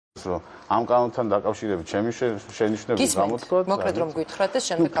რომ ამ კანონთან დაკავშირებით ჩემი შენიშვნების გამოთქვა. მოკლედ რომ გითხრათ და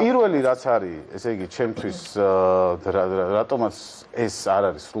შემდეგ პირველი რაც არის, ესე იგი, ჩემთვის რატომაც ეს არ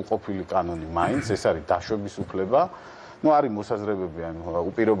არის სრულყოფილი კანონი მაინც, ეს არის დაშვების უფლება. არის მოსაზრებები ან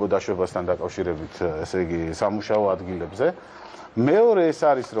უპირობო დაშვებასთან დაკავშირებით, ესე იგი, სამუშაო ადგილებზე. მეორე ეს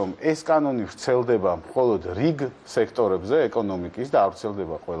არის, რომ ეს კანონი ვრცელდება მხოლოდ რიგ სექტორებზე, ეკონომიკის და არ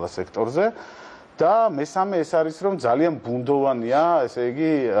ვრცელდება ყველა სექტორზე. და მესამე ეს არის, რომ ძალიან ბუნდოვანია, ესე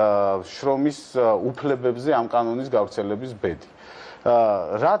იგი, შრომის უფლებებზე ამ კანონის გავრცელების ბედი.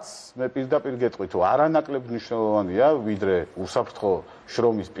 რაც მე პირდაპირ გეტყვით, რომ არანაკლებ მნიშვნელოვანია, ვიდრე უსაფრთხო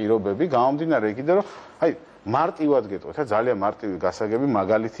შრომის პირობები, გამომდინარე იქიდან, რომ მარტივად გეტყვით, ძალიან მარტივი გასაგები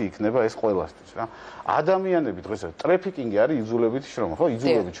მაგალითი იქნება ეს ყველასთვის რა. ადამიანები დღეს ტრეფიკინგი არის იძულებითი შრომა, ხო?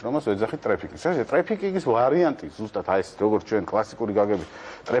 იძულებით შრომას ვეძახით ტრეფიკინგს. ეს ტრეფიკინგის ვარიანტი ზუსტად ეს როგორც ჩვენ კლასიკური გაგებით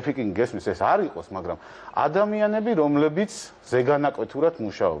ტრეფიკინგი გესმის, ეს არ იყოს, მაგრამ ადამიანები, რომლებიც ზეგანაკვეთურად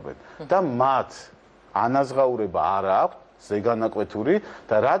მუშაობენ და მათ ანაზღაურება არ აქვს ზეგანაკვეთური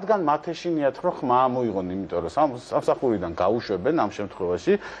და რადგან მათ ეშინიათ რომ ხმა ამოიღონ, იმიტომ რომ სამსახურიდან გაუშვებენ ამ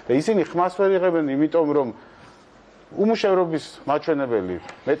შემთხვევაში და ისინი ხმას ვერ იღებენ, იმიტომ რომ უმუშევრობის მაჩვენებელი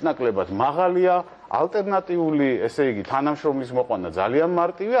მეტნაკლებად მაღალია, ალტერნატიული, ესე იგი, თანამშრომლის მოყვანა ძალიან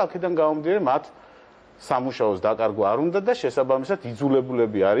მარტივია, აქედან გამომდინარე მათ სამუშაოს დაკარგვა არ უნდა და შესაბამისად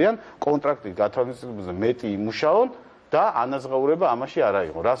იძულებულები არიან კონტრაქტის გათვალისწინებაზე მეტი იმუშაონ და ანაზღაურება ამაში არ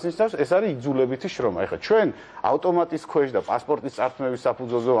აიღო. რას ნიშნავს? ეს არის იძულებითი შრომა. ეხლა ჩვენ ავტომატის ქვეშ და პასპორტის წართმევის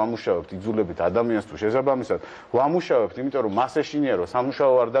საფუძველზე ვამუშავებთ იძულებით ადამიანს თუ შესაბამისად ვამუშავებთ, იმიტომ რომ მას ეშინია რომ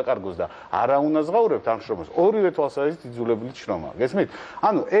სამუშაო არ დაკარგოს და არ აუნაზღაურებთ ამ შრომას. ორივე თვალსაზრისით იძულებით შრომაა. გესმით?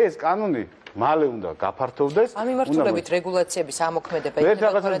 ანუ ეს კანონი მალე უნდა გაფართოვდეს. ამ მიმართულებით რეგულაციების ამოქმედება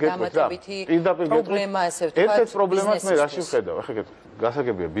იქნება დამატებითი პრობლემა, ესე ვთქვათ. ერთ-ერთი პრობლემას მე რაში ვხედავ? ახლა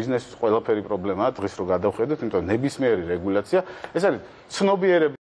გასაგებია, ბიზნესის ყველაფერი პრობლემაა დღეს რო გადავხედოთ, იმიტომ რომ ნებისმიერი რეგულაცია, ეს არის ცნობიერების